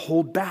doesn't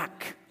hold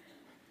back.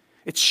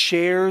 It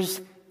shares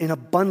in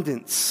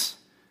abundance.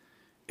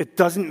 It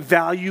doesn't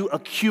value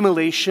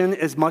accumulation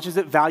as much as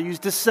it values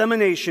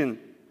dissemination.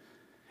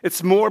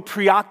 It's more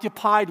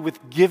preoccupied with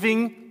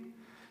giving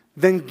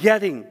than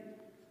getting.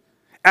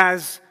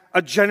 As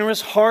a generous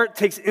heart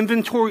takes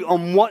inventory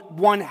on what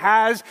one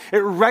has, it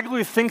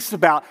regularly thinks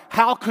about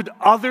how could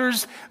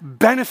others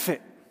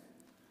benefit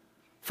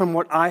from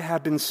what I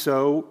have been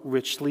so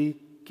richly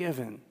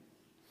given.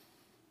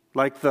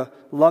 Like the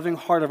loving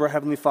heart of our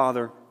Heavenly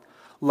Father,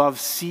 love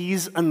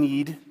sees a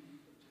need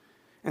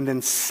and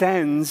then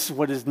sends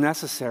what is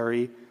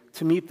necessary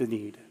to meet the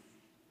need.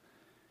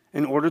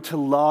 In order to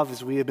love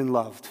as we have been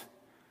loved,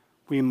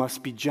 we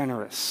must be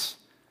generous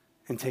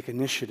and take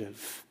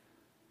initiative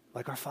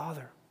like our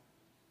Father.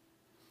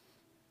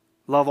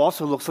 Love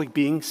also looks like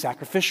being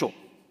sacrificial.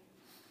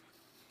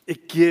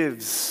 It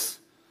gives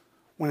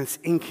when it's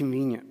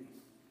inconvenient.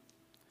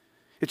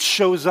 It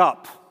shows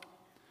up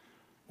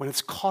when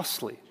it's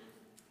costly.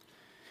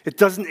 It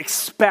doesn't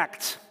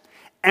expect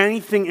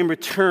anything in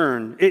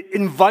return. It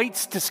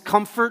invites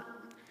discomfort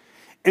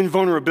and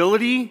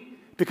vulnerability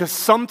because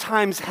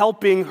sometimes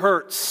helping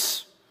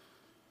hurts.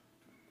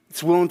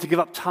 It's willing to give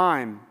up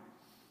time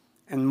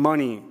and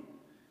money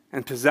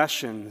and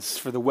possessions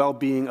for the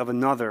well-being of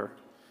another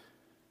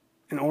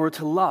in order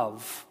to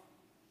love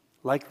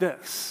like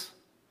this.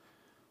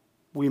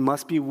 We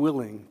must be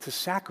willing to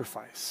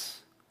sacrifice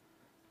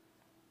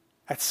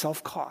at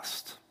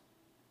self-cost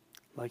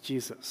like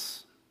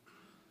Jesus.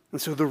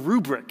 And so the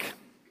rubric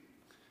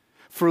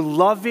for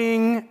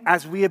loving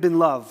as we have been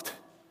loved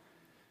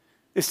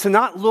is to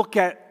not look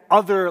at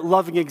other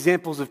loving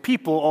examples of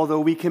people, although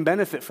we can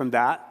benefit from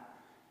that,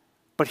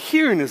 but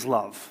herein is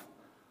love.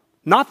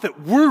 Not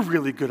that we're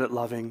really good at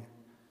loving,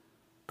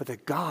 but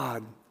that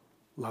God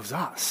loves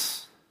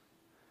us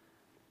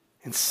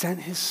and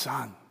sent his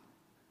Son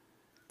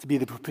to be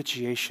the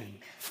propitiation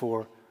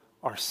for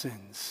our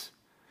sins.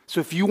 So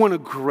if you want to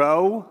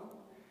grow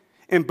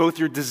in both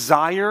your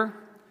desire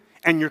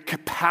and your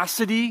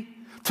capacity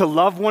to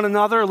love one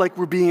another like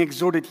we're being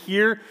exhorted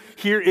here,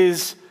 here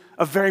is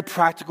a very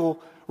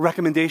practical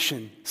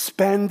recommendation.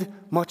 Spend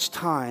much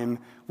time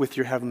with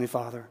your Heavenly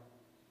Father.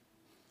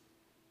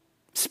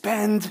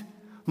 Spend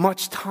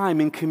much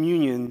time in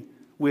communion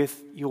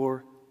with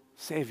your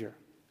Savior.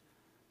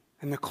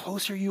 And the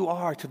closer you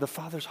are to the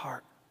Father's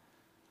heart,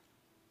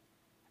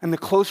 And the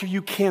closer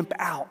you camp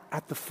out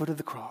at the foot of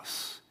the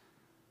cross,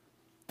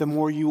 the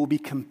more you will be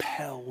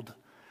compelled,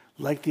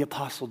 like the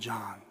Apostle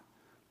John,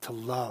 to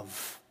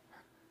love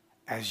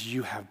as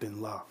you have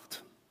been loved.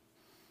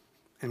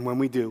 And when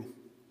we do,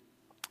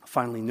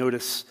 finally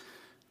notice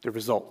the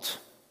result.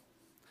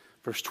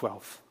 Verse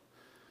 12.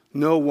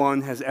 No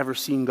one has ever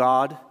seen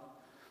God.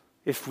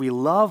 If we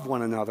love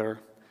one another,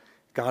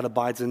 God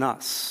abides in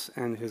us,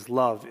 and his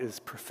love is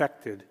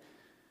perfected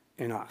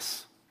in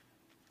us.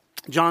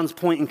 John's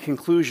point in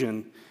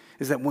conclusion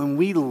is that when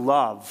we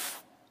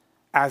love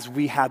as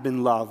we have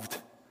been loved,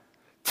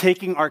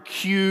 taking our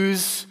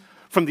cues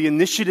from the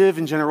initiative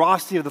and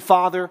generosity of the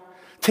Father,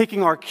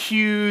 taking our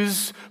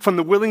cues from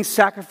the willing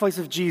sacrifice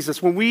of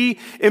Jesus, when we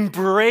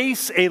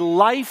embrace a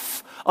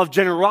life of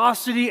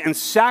generosity and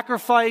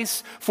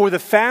sacrifice for the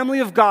family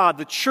of God,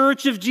 the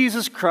church of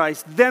Jesus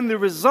Christ, then the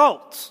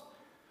result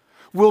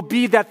will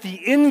be that the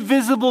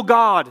invisible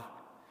God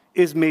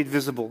is made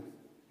visible.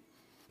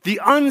 The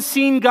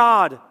unseen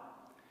God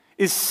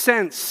is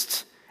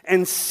sensed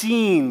and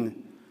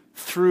seen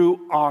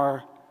through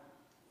our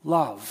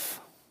love.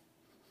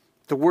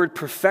 The word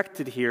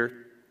perfected here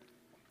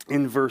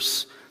in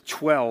verse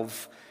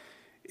 12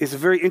 is a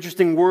very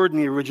interesting word in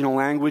the original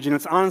language, and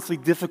it's honestly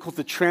difficult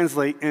to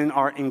translate in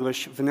our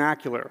English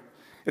vernacular.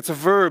 It's a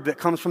verb that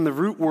comes from the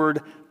root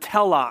word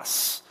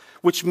telos,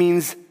 which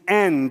means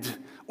end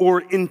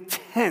or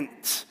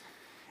intent.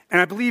 And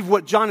I believe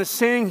what John is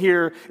saying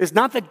here is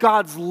not that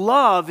God's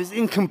love is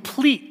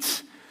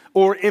incomplete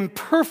or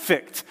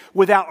imperfect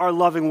without our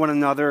loving one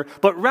another,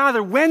 but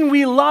rather when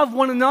we love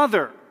one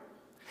another,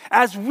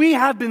 as we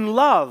have been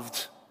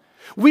loved,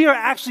 we are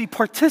actually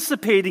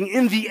participating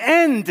in the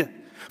end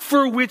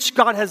for which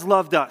God has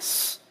loved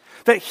us.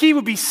 That he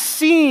would be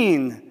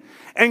seen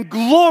and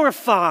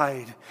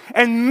glorified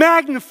and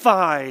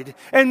magnified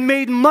and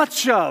made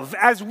much of.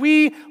 As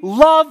we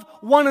love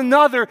one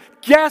another,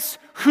 guess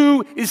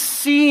who is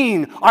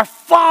seen? Our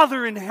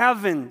Father in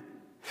heaven.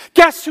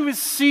 Guess who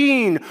is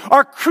seen?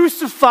 Our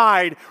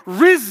crucified,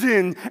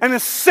 risen, and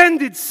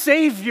ascended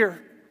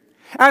Savior.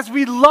 As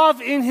we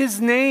love in his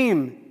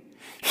name,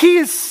 he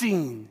is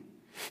seen.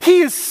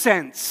 He is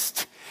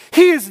sensed.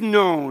 He is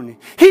known.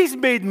 He's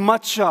made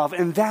much of.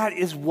 And that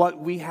is what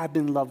we have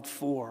been loved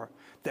for,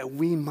 that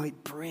we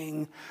might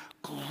bring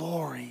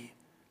glory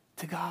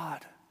to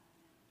God.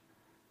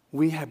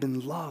 We have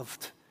been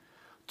loved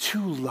to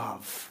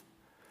love,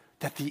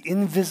 that the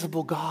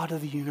invisible God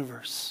of the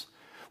universe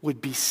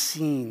would be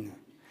seen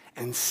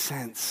and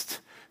sensed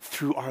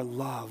through our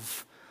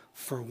love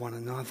for one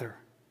another.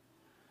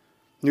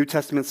 New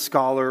Testament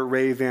scholar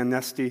Ray Van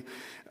Neste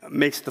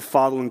makes the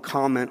following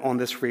comment on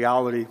this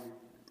reality.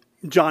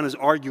 John is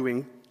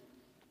arguing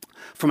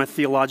from a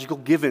theological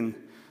given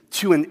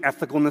to an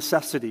ethical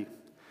necessity.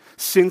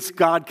 Since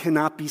God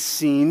cannot be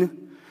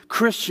seen,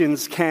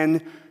 Christians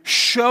can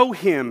show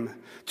him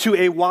to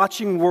a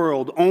watching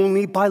world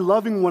only by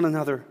loving one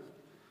another.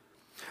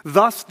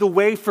 Thus, the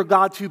way for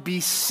God to be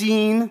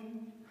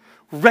seen,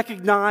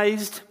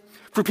 recognized,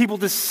 for people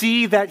to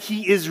see that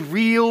he is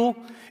real,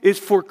 is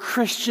for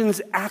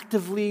Christians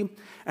actively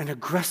and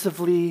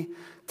aggressively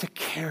to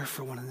care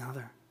for one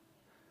another.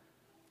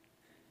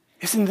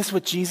 Isn't this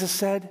what Jesus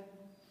said?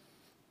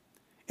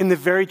 In the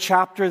very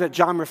chapter that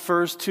John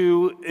refers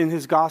to in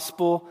his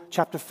gospel,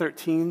 chapter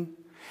 13,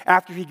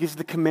 after he gives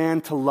the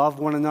command to love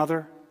one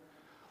another,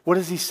 what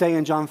does he say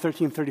in John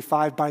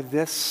 13:35? By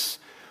this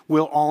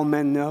will all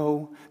men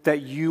know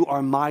that you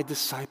are my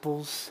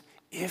disciples,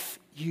 if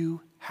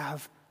you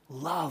have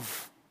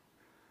love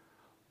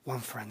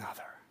one for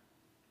another.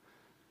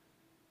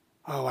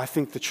 Oh, I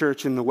think the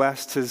church in the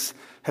West has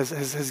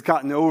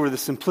gotten over the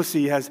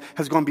simplicity, has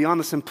gone beyond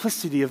the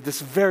simplicity of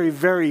this very,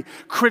 very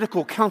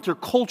critical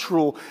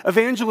countercultural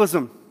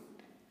evangelism.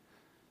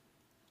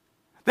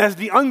 As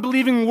the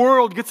unbelieving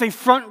world gets a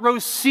front row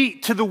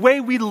seat to the way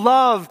we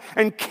love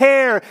and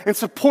care and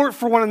support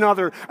for one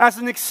another as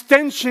an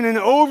extension and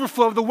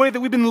overflow of the way that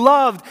we've been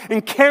loved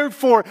and cared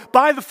for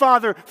by the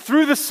Father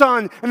through the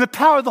Son and the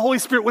power of the Holy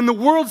Spirit. When the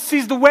world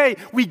sees the way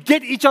we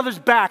get each other's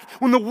back,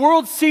 when the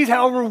world sees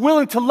how we're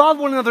willing to love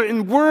one another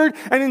in word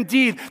and in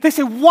deed, they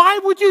say, why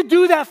would you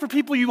do that for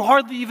people you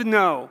hardly even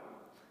know?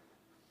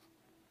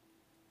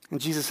 And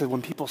Jesus said,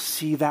 when people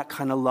see that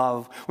kind of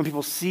love, when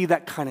people see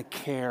that kind of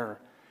care,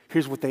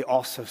 here's what they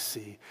also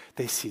see.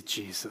 They see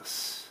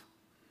Jesus.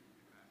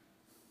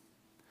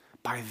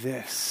 By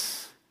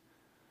this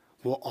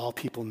will all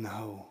people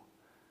know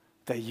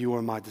that you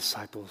are my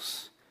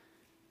disciples,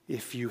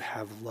 if you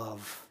have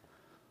love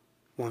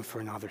one for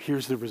another.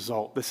 Here's the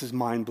result. This is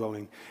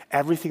mind-blowing.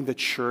 Everything the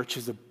church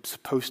is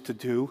supposed to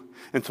do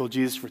until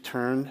Jesus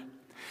returned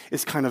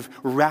is kind of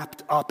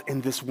wrapped up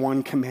in this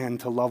one command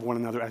to love one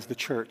another as the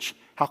church.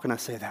 How can I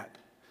say that?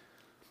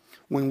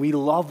 When we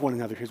love one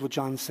another, here's what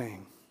John's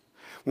saying.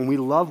 When we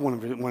love one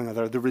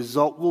another, the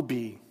result will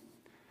be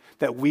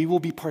that we will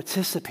be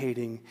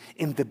participating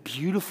in the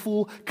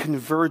beautiful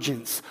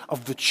convergence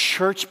of the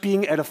church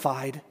being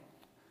edified,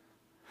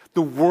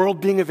 the world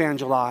being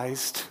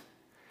evangelized,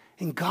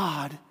 and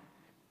God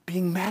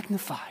being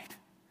magnified.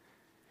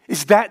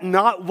 Is that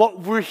not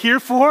what we're here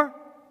for?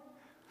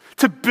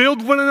 To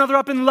build one another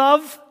up in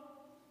love?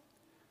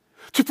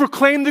 To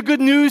proclaim the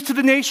good news to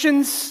the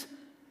nations?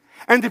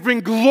 And to bring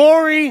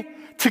glory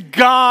to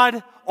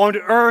God on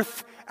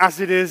earth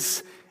as it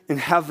is in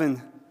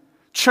heaven.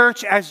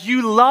 Church, as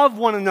you love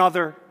one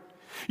another,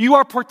 you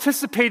are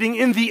participating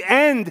in the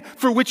end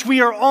for which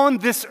we are on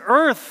this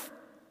earth.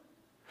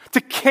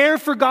 To care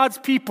for God's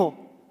people,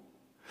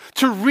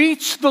 to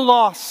reach the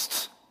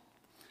lost,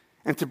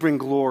 and to bring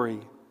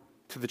glory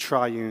to the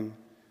triune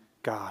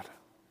God.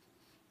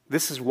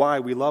 This is why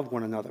we love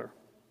one another.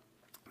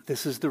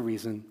 This is the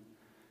reason.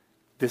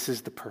 This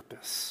is the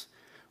purpose.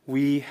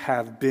 We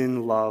have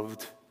been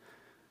loved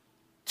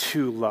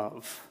to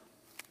love.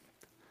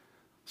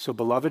 So,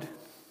 beloved,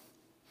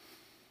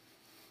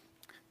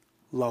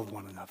 love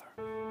one another.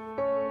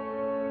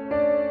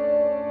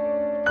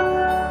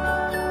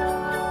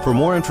 For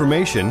more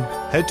information,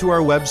 head to our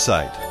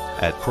website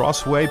at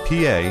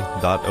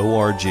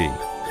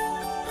crosswaypa.org.